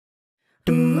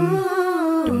Say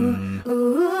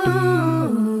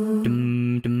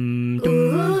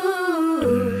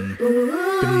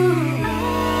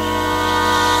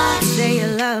you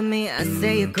love me, I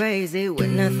say you're crazy. We're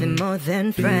nothing more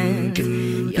than friends.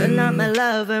 You're not my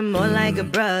lover, more like a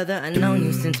brother. I've known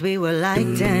you since we were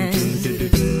like 10.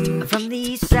 I'm from the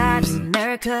east side of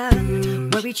America,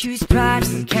 where we choose pride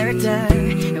and character,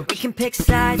 and we can pick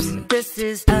sides. This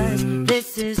is us,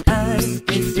 this is us,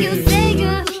 this is. You say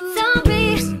you're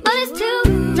sorry, but it's too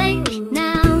late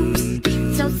now.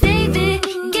 So save it,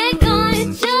 get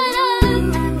going, shut up.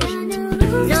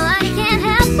 No, I can't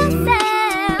help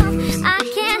myself, I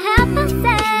can't help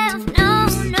myself, no,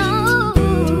 no.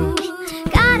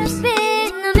 Gotta be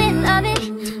in the middle of it,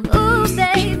 ooh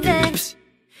baby.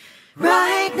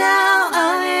 Right now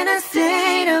I'm in a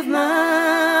state of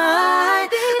mind.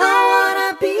 I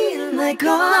wanna be like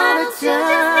all the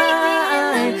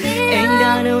time. Ain't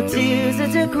got no tears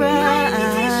to cry.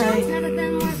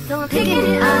 So I'm picking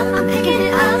it up, I'm picking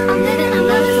it up, I'm living, I'm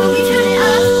loving, so we turn it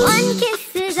up. One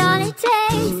kiss is all it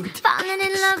takes, falling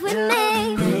in love with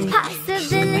me.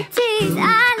 Possibilities, I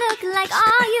look like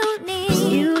all you need.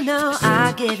 You know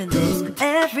I've given this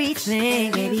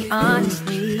everything, baby,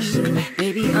 honestly,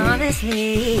 baby,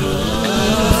 honestly.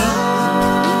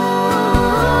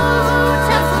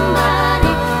 Tell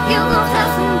somebody, you gon' tell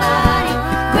somebody.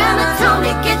 Grandma told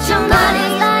me get your money.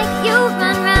 Like you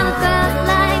run around with girls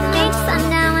like me.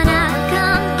 Sundown when I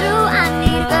come through, I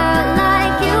need a girl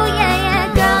like you, yeah, yeah.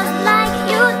 Girls like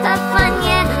you, the fun,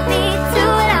 yeah. Me too,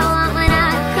 what I want when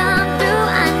I come through.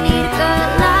 I need a girl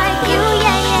like you,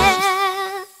 yeah, yeah.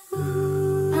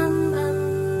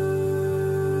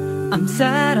 I'm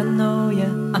sad, I know ya,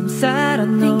 I'm sad, I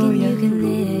know Thinking ya. you can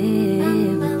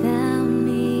live without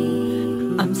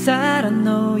me. I'm sad, I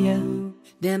know ya.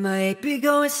 Damn, my AP be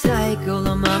going psycho.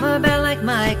 Lil' mama bad like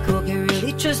Michael. Can't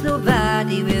really trust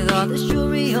nobody with all this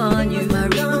jewelry on you. My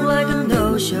ring like a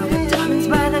no-show, with diamonds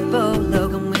by that bolo.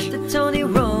 Come with the Tony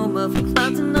Roma, from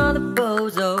clowns and all the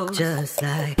bozos. Just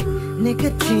like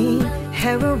nicotine,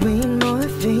 heroin,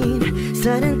 morphine.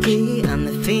 Suddenly I'm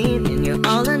the fiend and you're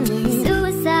all I need.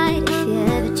 Suicide if you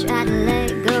ever try to let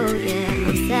go, yeah.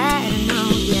 I'm sad, I know,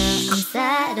 yeah. I'm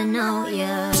sad, I know,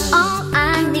 yeah. All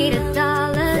I need $1.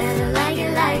 Like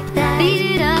it like that.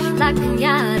 Beat it up like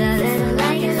piñata.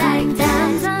 Like it like that.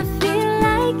 Sometimes I feel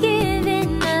like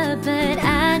giving up, but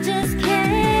I just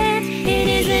can't. It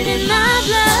isn't in my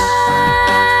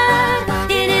blood.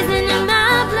 It isn't in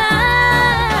my blood.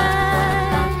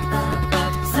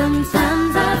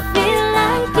 Sometimes I feel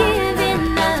like giving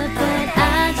up, but I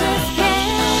just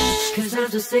can't. Cause I'm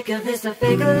so sick of this, I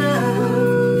fake a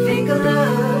love, fake a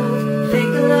love,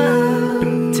 fake a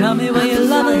love. Tell me where your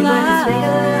love lies. Fake a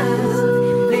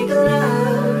love, fake a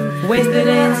love. Wasted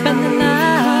and spent the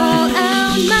night. Call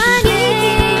out my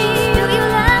name. Do you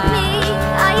love me?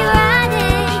 Are you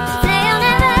riding? Say I'll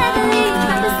never leave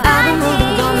beside me. I've been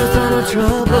moving on, there's no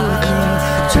trouble with me.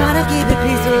 Trying to keep it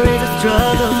peaceful is a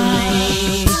struggle for me.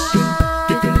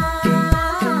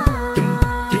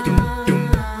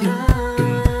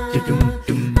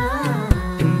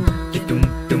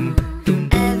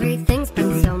 Everything's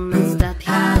been so messed up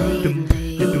here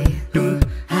lately.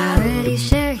 Pretty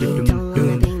sure he don't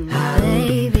wanna be my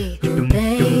baby,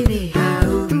 baby.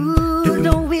 Ooh,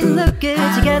 don't we look good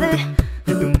together?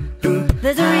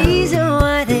 There's a reason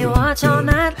why they watch all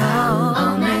night long.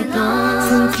 All night long.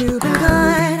 Since you've been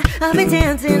gone, I've been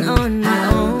dancing on my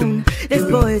own. There's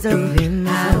boys up in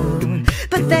my zone,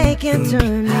 but they can't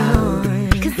turn me on.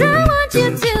 Cause I want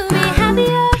you to be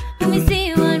happier when we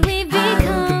see what we've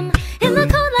become. In the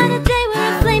cold light of day,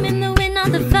 we're a flame in the wind,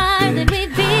 not the fire that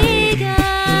we've begun.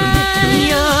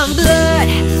 Young blood,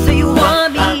 so you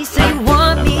want me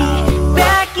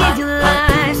back in your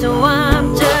life. So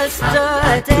I'm just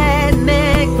a dead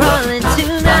man crawling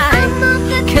tonight.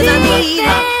 Cause I need it,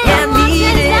 yeah, I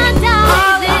need it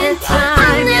all the time.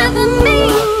 I'll never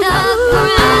meet the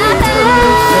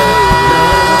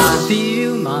price.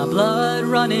 Feel my blood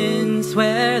running,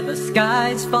 swear the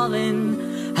sky's falling.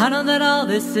 I know that all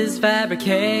this is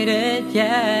fabricated,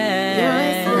 yeah.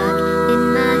 You're stuck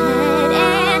in my head.